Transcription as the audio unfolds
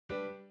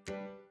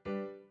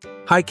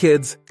Hi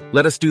kids,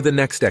 let us do the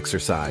next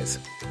exercise.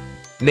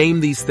 Name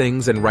these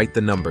things and write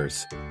the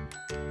numbers.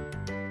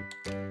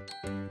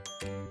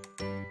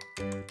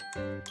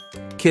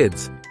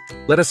 Kids,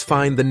 let us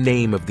find the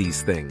name of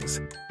these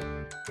things.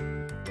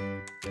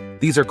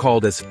 These are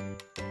called as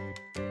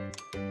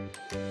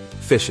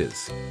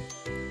fishes.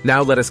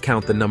 Now let us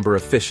count the number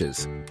of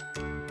fishes.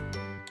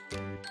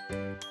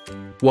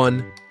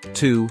 1,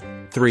 2,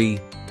 3,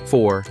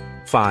 4,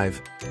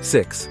 5,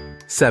 6,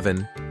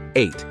 7,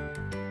 8.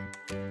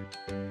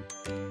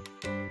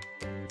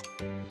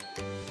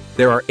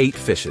 There are 8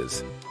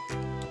 fishes.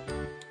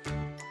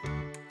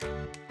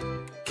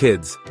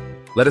 Kids,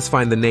 let us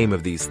find the name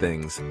of these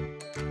things.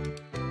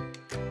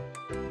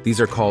 These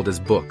are called as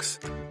books.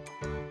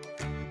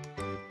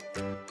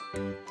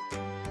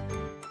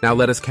 Now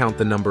let us count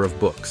the number of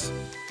books.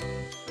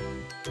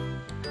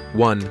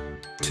 1,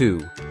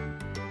 2.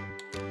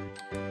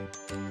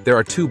 There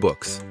are 2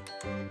 books.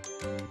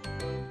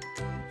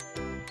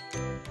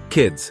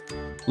 Kids,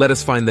 let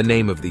us find the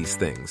name of these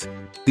things.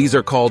 These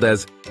are called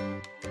as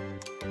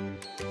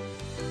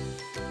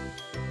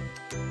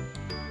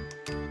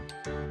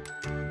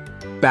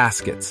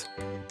baskets.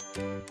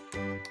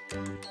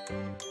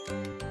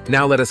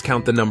 Now let us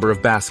count the number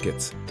of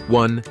baskets.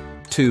 1,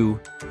 2,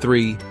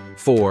 3,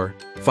 4,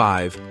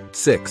 5,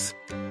 6.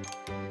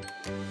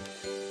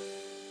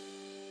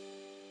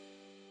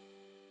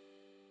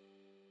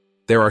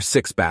 There are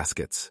 6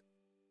 baskets.